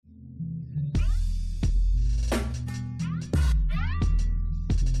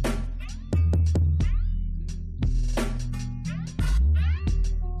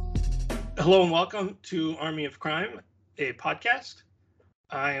Hello and welcome to Army of Crime, a podcast.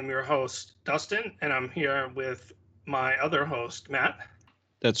 I am your host, Dustin, and I'm here with my other host, Matt.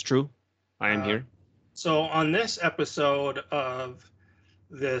 That's true. I am Uh, here. so, on this episode of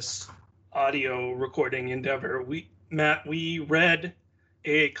this audio recording endeavor, we read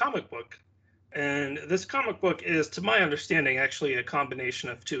a comic book. And this comic book is, to my understanding, actually a combination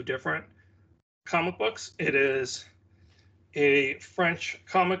of two different comic books. It is a French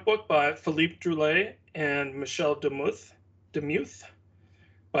comic book by Philippe Druillet and Michel Demuth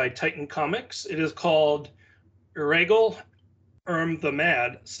by Titan Comics. It is called Uragal the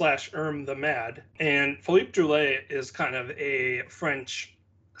Mad / the Mad. And Philippe Druillet is kind of a French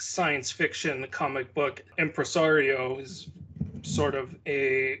science fiction comic book impresario. Is sort of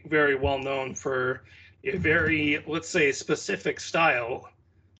a very well known for a very, let's say, specific style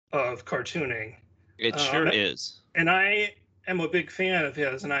of cartooning. It sure is. And I am a big fan of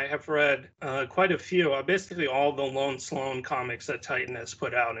his, and I have read quite a few, basically all the Lone Sloan comics that Titan has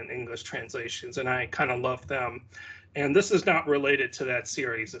put out in English translations, and I kind of love them. And this is not related to that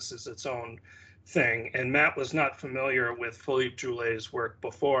series. This is its own thing. And Matt was not familiar with Philippe Druillet's work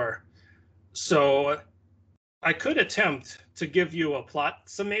before. So I could attempt to give you a plot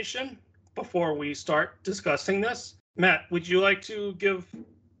summation before we start discussing this. Matt, would you like to give...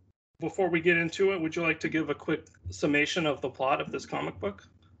 Before we get into it, would you like to give a quick summation of the plot of this comic book?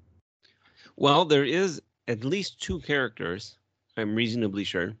 Well, there is at least two characters, I'm reasonably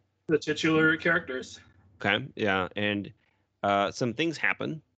sure. The titular characters? Okay, yeah, and some things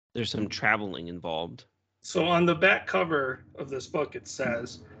happen. There's some traveling involved. So on the back cover of this book, it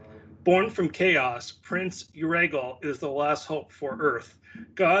says, "Born from chaos, Prince Uragal is the last hope for Earth.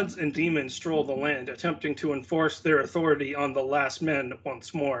 Gods and demons stroll the land, attempting to enforce their authority on the last men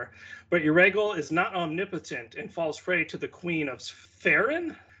once more. But Uragal is not omnipotent and falls prey to the queen of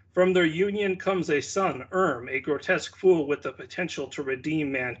Sphairen. From their union comes a son, a grotesque fool with the potential to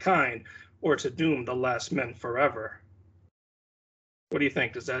redeem mankind or to doom the last men forever." What do you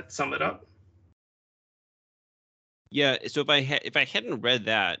think? Does that sum it up? Yeah, so if I hadn't read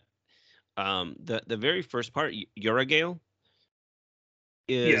that, the very first part, Uragal,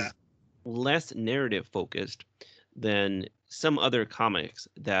 is less narrative focused than some other comics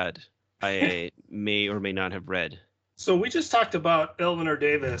that I may or may not have read. So we just talked about Eleanor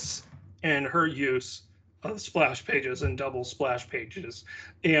Davis and her use of splash pages and double splash pages.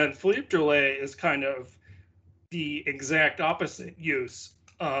 And Philippe Druillet is kind of the exact opposite use,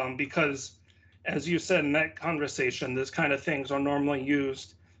 because, as you said in that conversation, this kind of things are normally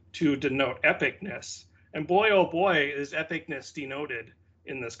used to denote epicness. And boy, oh boy, is epicness denoted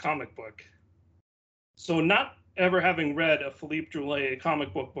in this comic book. So not ever having read a Philippe Druillet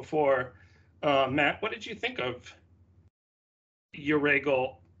comic book before, Matt, what did you think of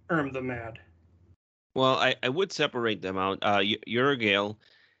Uragal the Mad? Well, I would separate them out. Uragal,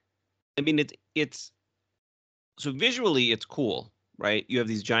 I mean, it's so visually it's cool, right? You have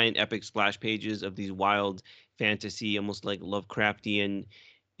these giant epic splash pages of these wild fantasy, almost like Lovecraftian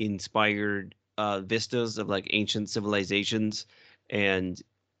inspired vistas of like ancient civilizations and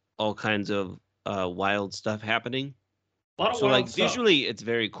all kinds of wild stuff happening. A lot of So wild like stuff. visually it's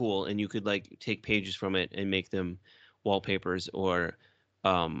very cool, and you could like take pages from it and make them wallpapers or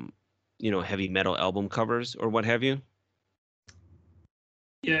heavy metal album covers or what have you.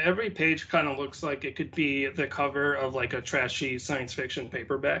 Yeah, every page kind of looks like it could be the cover of like a trashy science fiction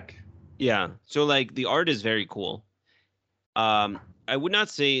paperback. Yeah, so like the art is very cool. I would not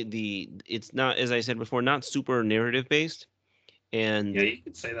say it's not, as I said before, not super narrative based, and Yeah, you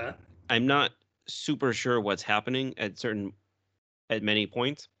could say that. I'm not super sure what's happening at many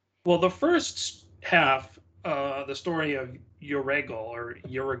points. Well, the first half, the story of Uragal,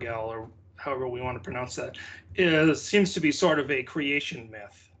 or however we want to pronounce that, seems to be sort of a creation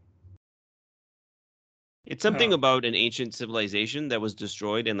myth. It's something about an ancient civilization that was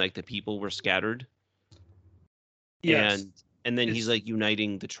destroyed and like the people were scattered. Yes. And then he's like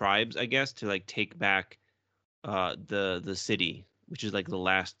uniting the tribes, I guess, to like take back the city, which is like the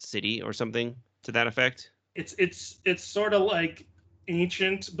last city or something to that effect. It's sort of like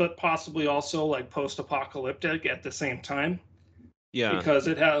ancient, but possibly also like post-apocalyptic at the same time. Yeah. Because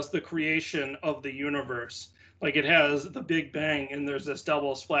it has the creation of the universe. Like it has the Big Bang, and there's this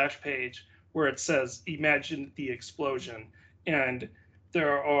double splash page where it says, "Imagine the explosion." And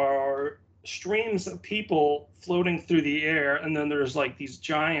there are streams of people floating through the air, and then there's like these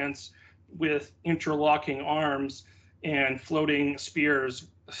giants with interlocking arms and floating spheres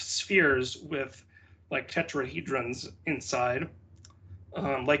with like tetrahedrons inside,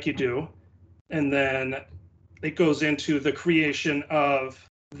 like you do. And then it goes into the creation of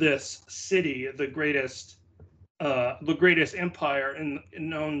this city, the greatest empire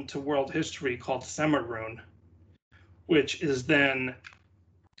known to world history, called Semirun, which is then,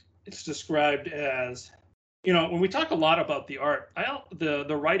 it's described as, when we talk a lot about the art,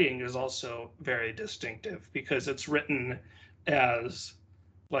 the writing is also very distinctive because it's written as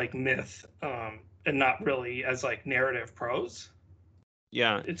like myth, and not really as like narrative prose.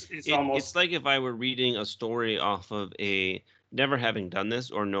 Yeah, It's it's almost, like if I were reading a story off of a, never having done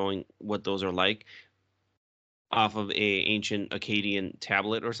this or knowing what those are like, off of a ancient Akkadian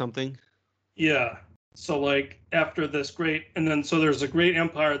tablet or something. yeah. So like after this great, and then so there's a great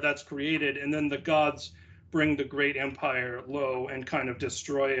empire that's created, and then the gods bring the great empire low and kind of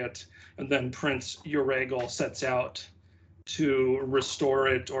destroy it, and then Prince Uragal sets out to restore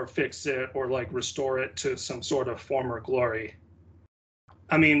it or fix it or like restore it to some sort of former glory.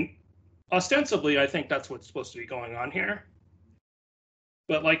 I mean, ostensibly, I think that's what's supposed to be going on here.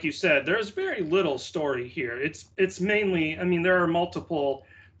 But like you said, there's very little story here. It's mainly, I mean, there are multiple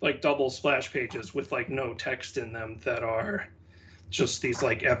like double splash pages with like no text in them that are just these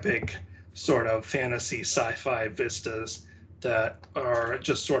like epic sort of fantasy sci-fi vistas that are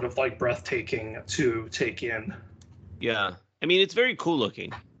just sort of like breathtaking to take in. Yeah, I mean it's very cool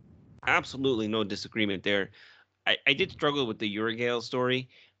looking. Absolutely no disagreement there. I did struggle with the Uragale story.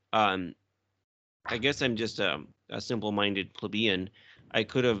 Um, I guess I'm just a simple-minded plebeian. I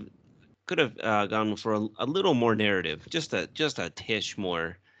could have gone for a little more narrative, just a tish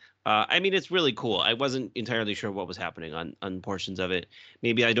more. I mean, it's really cool. I wasn't entirely sure what was happening on portions of it.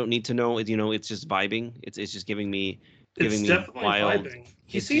 Maybe I don't need to know. It's just vibing. It's just It's giving me definitely wild. vibing.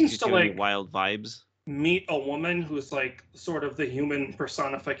 He It's just, seems just to giving me like wild vibes. meet a woman who's like sort of the human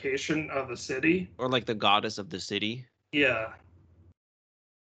personification of a city. Or like the goddess of the city. Yeah.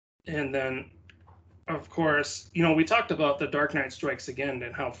 And then, of course, we talked about The Dark Knight Strikes Again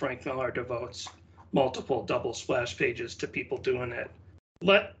and how Frank Miller devotes multiple double splash pages to people doing it.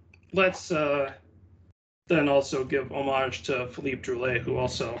 Let's then also give homage to Philippe Droulet, who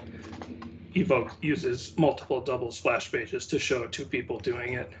also uses multiple double splash pages to show two people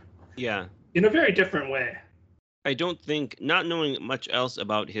doing it Yeah. in a very different way. I don't think, not knowing much else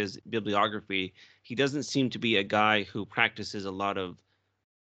about his bibliography, he doesn't seem to be a guy who practices a lot of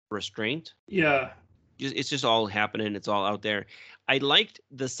restraint. Yeah. It's just all happening. It's all out there. I liked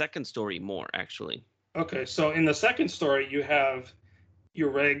the second story more, actually. Okay, so in the second story, you have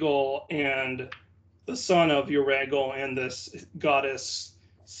Uragal and the son of Uragal and this goddess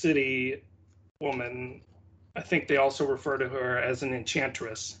city woman. I think they also refer to her as an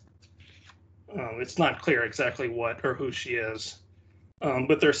enchantress. It's not clear exactly what or who she is.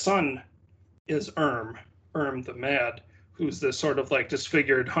 But their son is Erm the Mad, who's this sort of like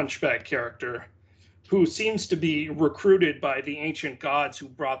disfigured hunchback character who seems to be recruited by the ancient gods who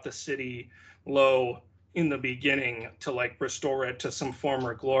brought the city low in the beginning to like restore it to some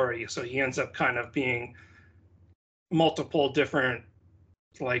former glory. So he ends up kind of being multiple different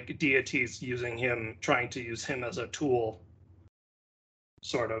like deities using him, trying to use him as a tool,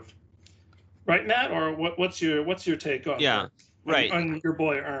 sort of. Right, Matt? Or what's your take on Yeah, right. on your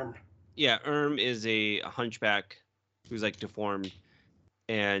boy Erm? Yeah, is a hunchback who's like deformed,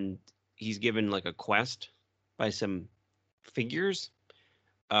 and he's given like a quest by some figures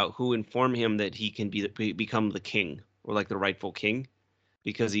who inform him that he can become the king, or like the rightful king,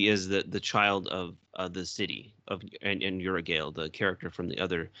 because he is the child of the city of and Uragale, the character from the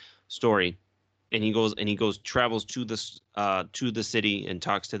other story. And he goes travels to the city and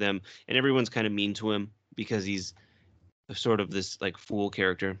talks to them, and everyone's kind of mean to him because he's sort of this like fool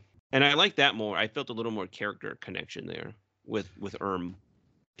character. And I like that more. I felt a little more character connection there with Erm.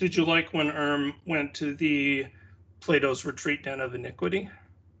 Did you like when Erm went to the Plato's Retreat Den of Iniquity?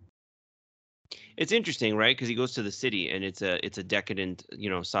 It's interesting, right? Because he goes to the city, and it's a decadent,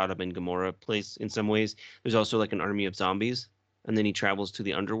 Sodom and Gomorrah place in some ways. There's also like an army of zombies, and then he travels to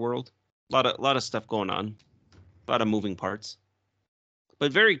the underworld. A lot of stuff going on, a lot of moving parts,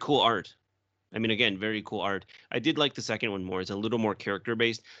 but very cool art. I mean, again, very cool art. I did like the second one more. It's a little more character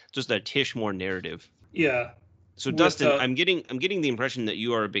based, just a tish more narrative. Yeah. So Dustin, I'm getting the impression that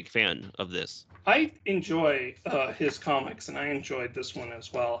you are a big fan of this. I enjoy his comics, and I enjoyed this one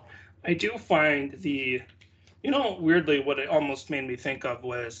as well. I do find weirdly, what it almost made me think of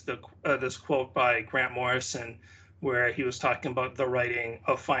was this quote by Grant Morrison, where he was talking about the writing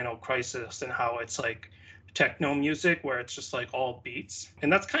of Final Crisis and how it's like techno music, where it's just like all beats.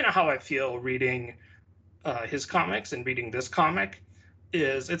 And that's kind of how I feel reading his comics and reading this comic.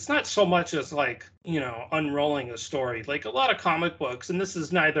 It's not so much as like unrolling a story. Like a lot of comic books, and this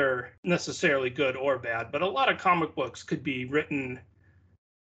is neither necessarily good or bad, but a lot of comic books could be written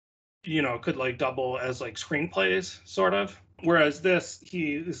could like double as like screenplays sort of. Whereas this,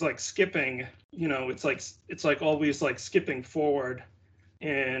 he is like skipping, it's like always like skipping forward,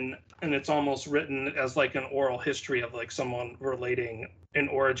 and it's almost written as like an oral history of like someone relating an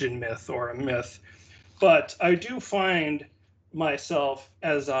origin myth or a myth. But I do find myself,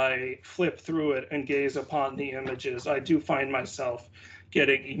 as I flip through it and gaze upon the images, I do find myself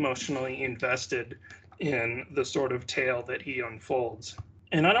getting emotionally invested in the sort of tale that he unfolds.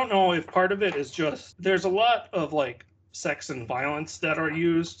 And I don't know if part of it is just there's a lot of like sex and violence that are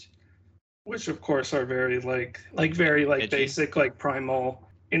used, which of course are very very like Edgy. basic like primal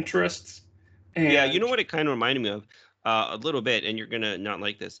interests. Yeah, you And know what it kind of reminded me of a little bit, and you're gonna not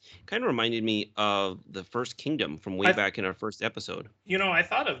like this. Kind of reminded me of the First Kingdom from way I back in our first episode. I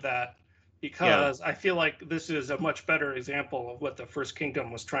thought of that Yeah, because I feel like this is a much better example of what the First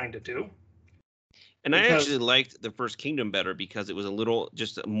Kingdom was trying to do. and I actually Because liked the First Kingdom better because it was a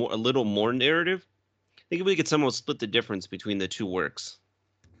little more narrative. I think we could somehow split the difference between the two works.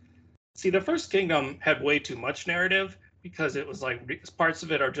 see, the First Kingdom had way too much narrative because it was like parts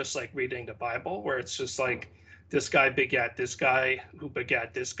of it are just like reading the Bible, where it's just like this guy begat this guy who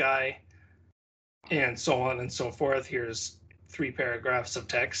begat this guy, and so on and so forth. Here's 3 paragraphs of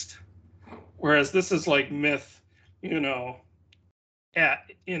text. Whereas this is like myth, you know,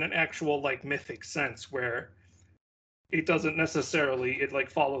 in an actual like mythic sense, where it doesn't necessarily, it like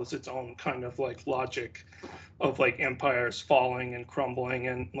follows its own kind of like logic of like empires falling and crumbling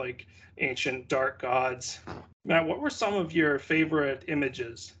and like ancient dark gods. Matt, what were some of your favorite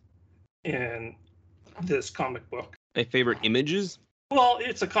images in this comic book? My favorite images. Well,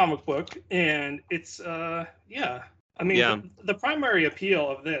 it's a comic book, and it's yeah. I mean, Yeah, the primary appeal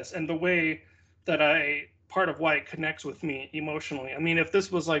of this and the way that part of why it connects with me emotionally. I mean, if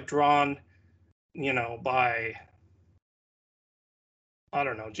this was like drawn, by, I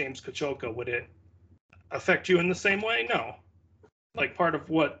don't know, James Kachoka, would it affect you in the same way? No. Like part of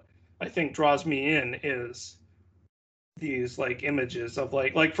what I think draws me in is these like images of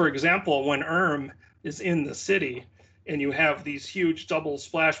like for example, when is in the city and you have these huge double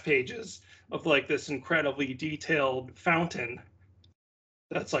splash pages of like this incredibly detailed fountain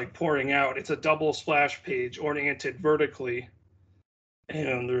that's like pouring out. It's a double splash page oriented vertically,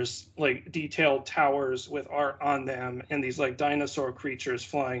 and there's like detailed towers with art on them and these like dinosaur creatures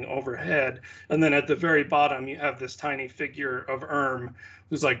flying overhead. And then at the very bottom, you have this tiny figure of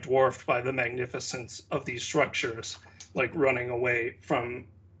who's like dwarfed by the magnificence of these structures, like running away from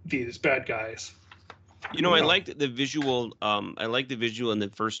these bad guys. I liked the visual. I liked the visual in the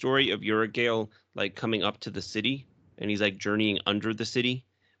first story of Uragale like coming up to the city, and he's like journeying under the city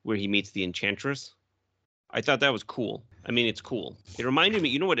where he meets the Enchantress. I thought that was cool. I mean, it's cool. It reminded me.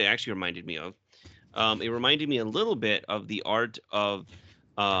 You know what it actually reminded me of? It reminded me a little bit of the art of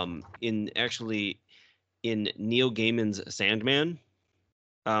in Neil Gaiman's Sandman.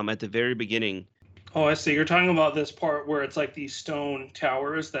 At the very beginning. Oh, I see. You're talking about this part where it's like these stone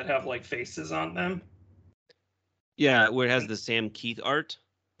towers that have like faces on them. Yeah, where it has the Sam Keith art.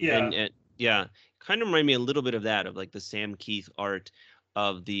 Yeah. And yeah, kind of remind me a little bit of that, of like the Sam Keith art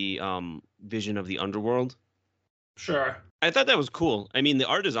of the Vision of the Underworld. Sure. I thought that was cool. I mean, the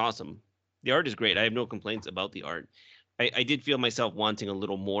art is awesome. The art is great. I have no complaints about the art. I did feel myself wanting a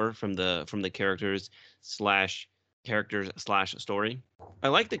little more from the characters/story. I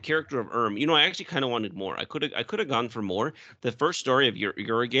like the character of I actually kind of wanted more. I could have gone for more. The first story of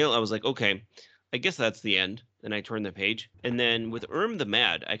Uragale, I was like, okay, I guess that's the end. Then I turned the page, and then with the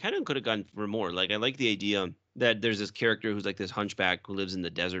Mad, I kind of could have gone for more. Like I like the idea that there's this character who's like this hunchback who lives in the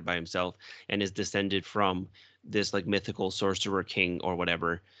desert by himself and is descended from this like mythical sorcerer king or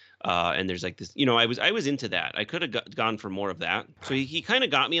whatever. And there's like this, I was into that. I could have gone for more of that. So he kind of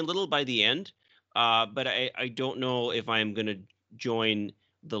got me a little by the end. But I don't know if I'm gonna join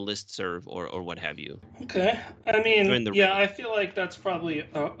the listserv or what have you. Okay. I mean, Join the yeah, I feel like that's probably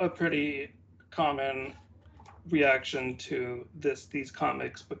a pretty common reaction to these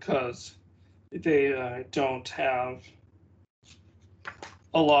comics because they don't have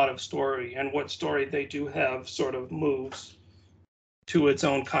a lot of story, and what story they do have sort of moves to its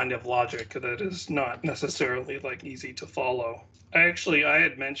own kind of logic that is not necessarily like easy to follow. I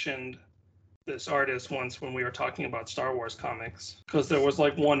had mentioned this artist once when we were talking about Star Wars comics, because there was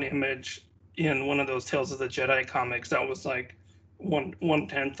like one image in one of those Tales of the Jedi comics that was like one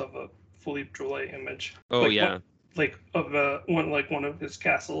tenth of a Philippe Droulet image. Oh like yeah. One of his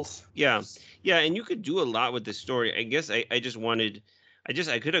castles. Yeah, and you could do a lot with this story. I guess I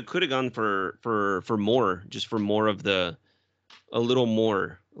could have gone for more, just for more of the a little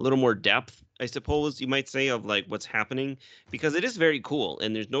more depth, I suppose you might say, of like what's happening, because it is very cool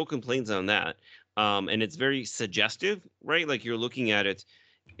and there's no complaints on that. And it's very suggestive, right? Like you're looking at it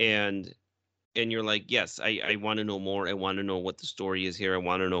and you're like, yes, I want to know more. I want to know what the story is here. I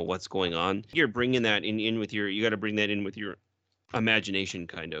want to know what's going on. You're bringing that in with your, you got to bring that in with your imagination,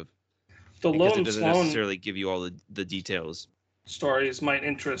 kind of, The because it Lone doesn't Sloan necessarily give you all the details. stories might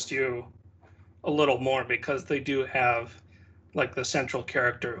interest you a little more because they do have like the central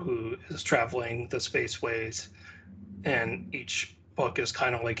character who is traveling the spaceways, and each book is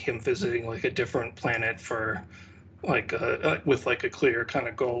kind of like him visiting like a different planet for like with like a clear kind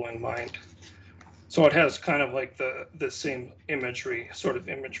of goal in mind. So it has kind of like the same imagery, sort of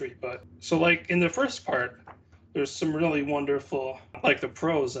imagery, but so like in the first part, there's some really wonderful, like the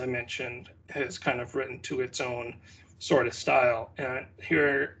prose I mentioned is kind of written to its own sort of style. And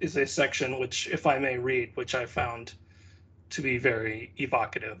here is a section which, if I may read, which I found to be very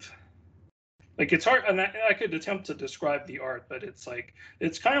evocative. Like it's hard, and I could attempt to describe the art, but it's like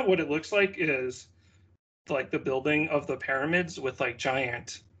it's kind of what it looks like is like the building of the pyramids with like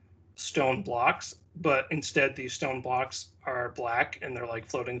giant stone blocks, but instead these stone blocks are black and they're like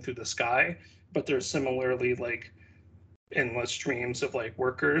floating through the sky, but there's similarly like endless streams of like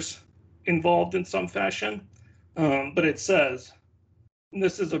workers involved in some fashion. But it says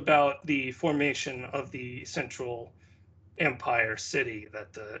this is about the formation of the central empire city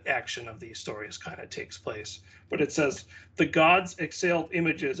that the action of these stories kind of takes place. But it says the gods exhaled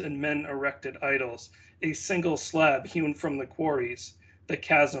images and men erected idols, a single slab hewn from the quarries. The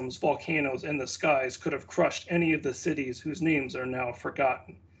chasms, volcanoes, and the skies could have crushed any of the cities whose names are now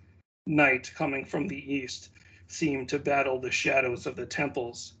forgotten. Night, coming from the east, seemed to battle the shadows of the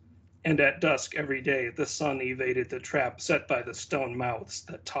temples, and at dusk every day the sun evaded the trap set by the stone mouths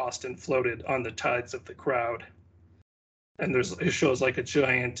that tossed and floated on the tides of the crowd. And it shows like a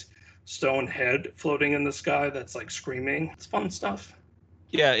giant stone head floating in the sky that's like screaming. It's fun stuff.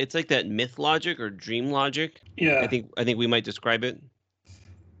 Yeah, it's like that myth logic or dream logic. Yeah. I think we might describe it.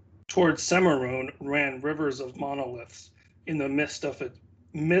 Towards Semirone ran rivers of monoliths. In the mist of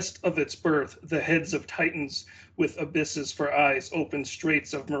its birth, the heads of titans with abysses for eyes opened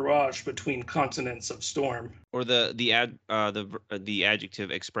straits of mirage between continents of storm. Or the adjective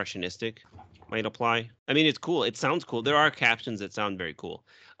expressionistic might apply. I mean, it's cool. It sounds cool. There are captions that sound very cool.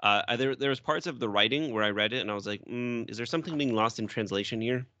 There's parts of the writing where I read it and I was like, is there something being lost in translation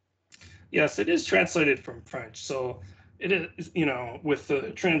here? Yes, it is translated from French, so it is, with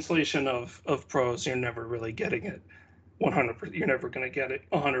the translation of prose, you're never really getting it 100%. You're never going to get it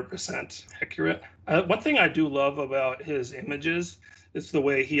 100% accurate. One thing I do love about his images is the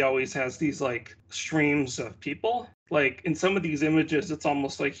way he always has these like streams of people. Like in some of these images, it's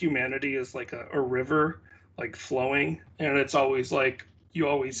almost like humanity is like a river, like flowing, and it's always like you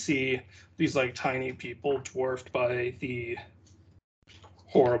always see these like tiny people dwarfed by the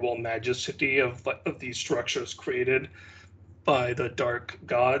horrible majesty of these structures created by the dark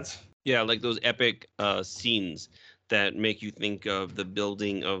gods. Yeah, like those epic scenes that make you think of the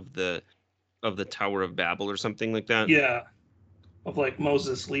building of the Tower of Babel or something like that. Yeah, of like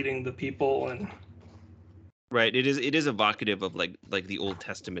Moses leading the people. And right, it is evocative of like the Old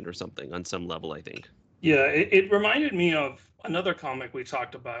Testament or something on some level, I think. Yeah, it reminded me of another comic we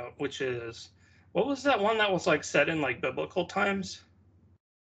talked about, which is, what was that one that was like set in like biblical times?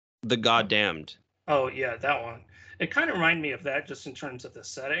 The Goddamned. Oh yeah, that one. It kind of reminded me of that just in terms of the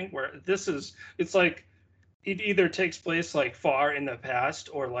setting, where it's like it either takes place like far in the past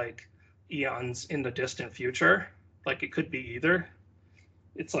or like eons in the distant future. Like it could be either.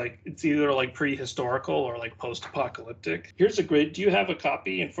 It's either like prehistorical or like post-apocalyptic. Here's a great. Do you have a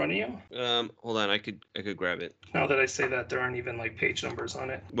copy in front of you? Hold on, I could grab it. Now that I say that, there aren't even like page numbers on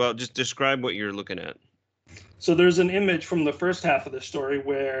it. Well, just describe what you're looking at. So there's an image from the first half of the story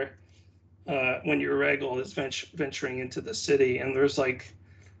where when Uragal is venturing into the city, and there's like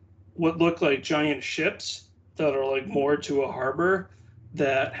what look like giant ships that are like moored to a harbor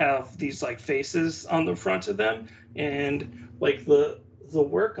that have these like faces on the front of them, and like the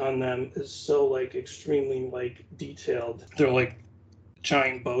work on them is so like extremely like detailed. They're like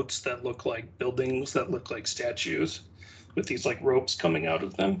giant boats that look like buildings that look like statues with these like ropes coming out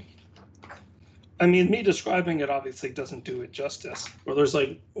of them. I mean, me describing it obviously doesn't do it justice. Where there's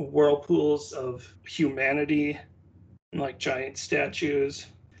like whirlpools of humanity and like giant statues.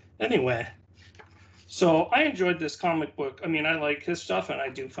 Anyway, so I enjoyed this comic book. I mean, I like his stuff, and I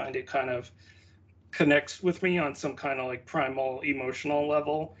do find it kind of connects with me on some kind of like primal emotional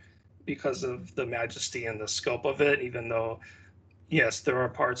level because of the majesty and the scope of it, even though, yes, there are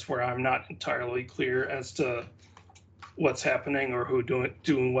parts where I'm not entirely clear as to what's happening or who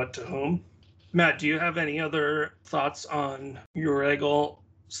doing what to whom. Matt, do you have any other thoughts on Uragal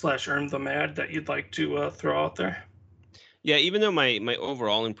 / Erm the Mad that you'd like to throw out there? Yeah, even though my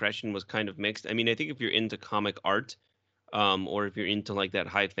overall impression was kind of mixed. I mean, I think if you're into comic art, or if you're into like that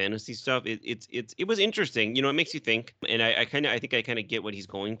high fantasy stuff, it was interesting. You know, it makes you think, and I think I kind of get what he's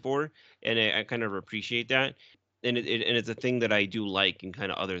going for, and I kind of appreciate that. And and it's a thing that I do like in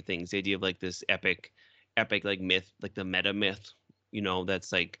kind of other things. The idea of like this epic like myth, like the meta myth. You know,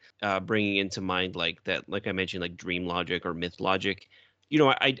 that's like bringing into mind like that, like I mentioned, like dream logic or myth logic. You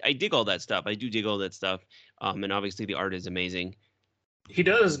know, I dig all that stuff. I do dig all that stuff. And obviously the art is amazing. He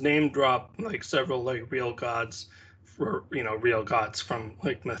does name drop like several like real gods for real gods from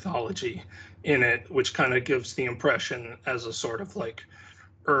like mythology in it, which kind of gives the impression as a sort of like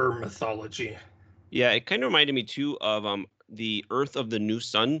mythology. Yeah, it kind of reminded me too of the Earth of the New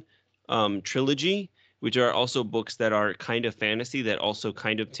Sun trilogy, which are also books that are kind of fantasy that also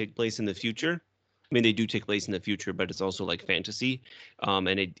kind of take place in the future. I mean, they do take place in the future, but it's also like fantasy,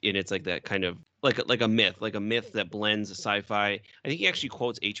 and it's like that kind of like a myth that blends sci-fi. I think he actually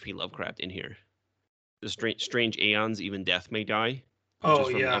quotes H.P. Lovecraft in here. The strange aeons, even death may die, which Oh is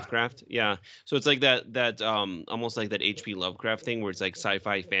from yeah. Lovecraft. Yeah. So it's like that almost like that H.P. Lovecraft thing where it's like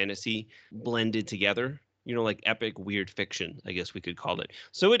sci-fi fantasy blended together. You know, like epic weird fiction, I guess we could call it.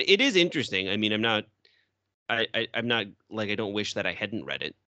 So it is interesting. I mean, I'm not like I don't wish that I hadn't read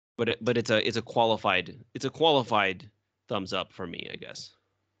it, but it's a qualified thumbs up for me, I guess.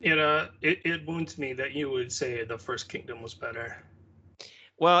 It wounds me that you would say the First Kingdom was better.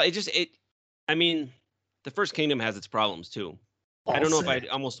 Well, I mean, the First Kingdom has its problems too. I don't know if I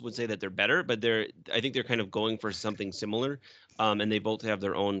almost would say that they're better, but I think they're kind of going for something similar, and they both have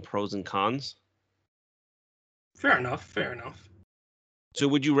their own pros and cons. Fair enough. Fair enough. So,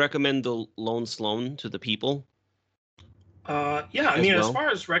 would you recommend the Lone Sloan to the people? Yeah, I mean, as far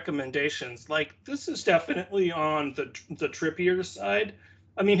as recommendations, like this is definitely on the trippier side.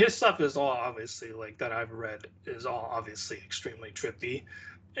 I mean, his stuff is all obviously like that I've read is all obviously extremely trippy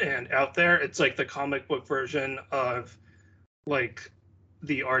and out there. It's like the comic book version of like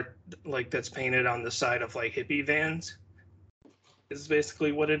the art like that's painted on the side of like hippie vans is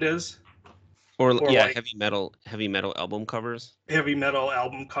basically what it is. Or yeah, like heavy metal album covers. Heavy metal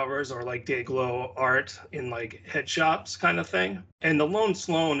album covers or like Dayglow art in like head shops kind of thing. And The Lone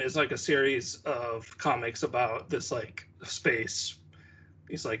Sloan is like a series of comics about this like space.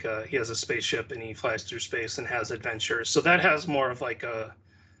 He's like he has a spaceship and he flies through space and has adventures. So that has more of like a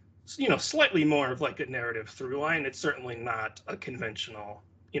slightly more of like a narrative through line. It's certainly not a conventional,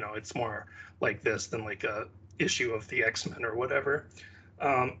 it's more like this than like a issue of the X-Men or whatever.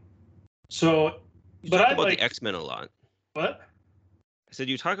 So, you talk about the X-Men a lot. What? I said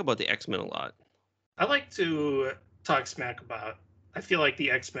you talk about the X-Men a lot. I like to talk smack about. I feel like the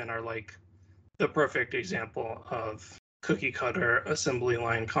X-Men are like the perfect example of cookie cutter assembly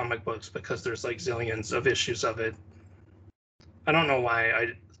line comic books because there's like zillions of issues of it. I don't know why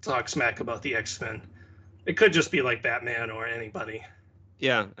I talk smack about the X-Men. It could just be like Batman or anybody.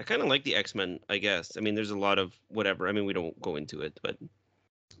 Yeah, I kind of like the X-Men, I guess. I mean, there's a lot of whatever. I mean, we don't go into it, but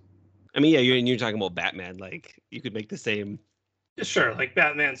I mean, yeah, you're talking about Batman. Like, you could make the same. Sure, like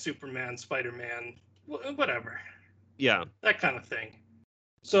Batman, Superman, Spider-Man, whatever. Yeah. That kind of thing.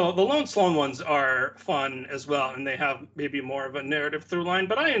 So the Lone Sloan ones are fun as well, and they have maybe more of a narrative through line,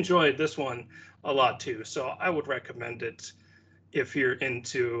 but I enjoyed this one a lot too. So I would recommend it if you're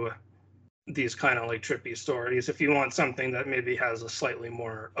into these kind of like trippy stories. If you want something that maybe has a slightly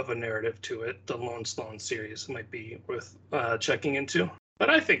more of a narrative to it, the Lone Sloan series might be worth checking into. But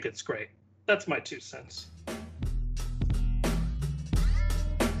I think it's great. That's my 2 cents.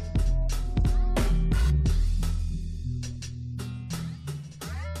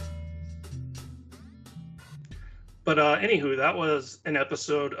 But anywho, that was an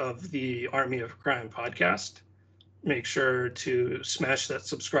episode of the Army of Crime podcast. Make sure to smash that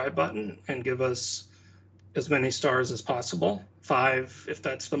subscribe button and give us as many stars as possible. 5 if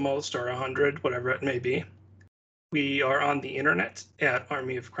that's the most, or 100, whatever it may be. We are on the internet at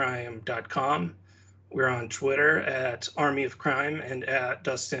armyofcrime.com. We're on Twitter at Army of Crime and at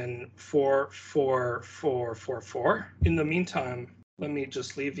Dustin44444. In the meantime, let me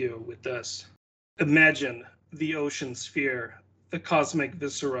just leave you with this. Imagine the ocean sphere, the cosmic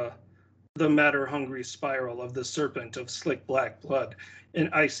viscera, the matter-hungry spiral of the serpent of slick black blood, an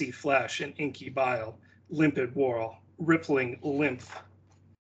icy flash and inky bile, limpid whirl, rippling lymph.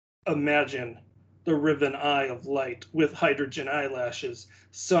 Imagine the riven eye of light with hydrogen eyelashes,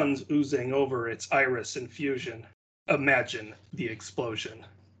 suns oozing over its iris infusion. Imagine the explosion.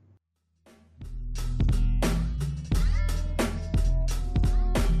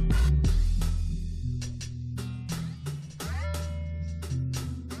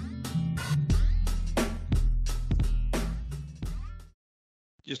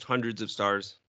 Just hundreds of stars.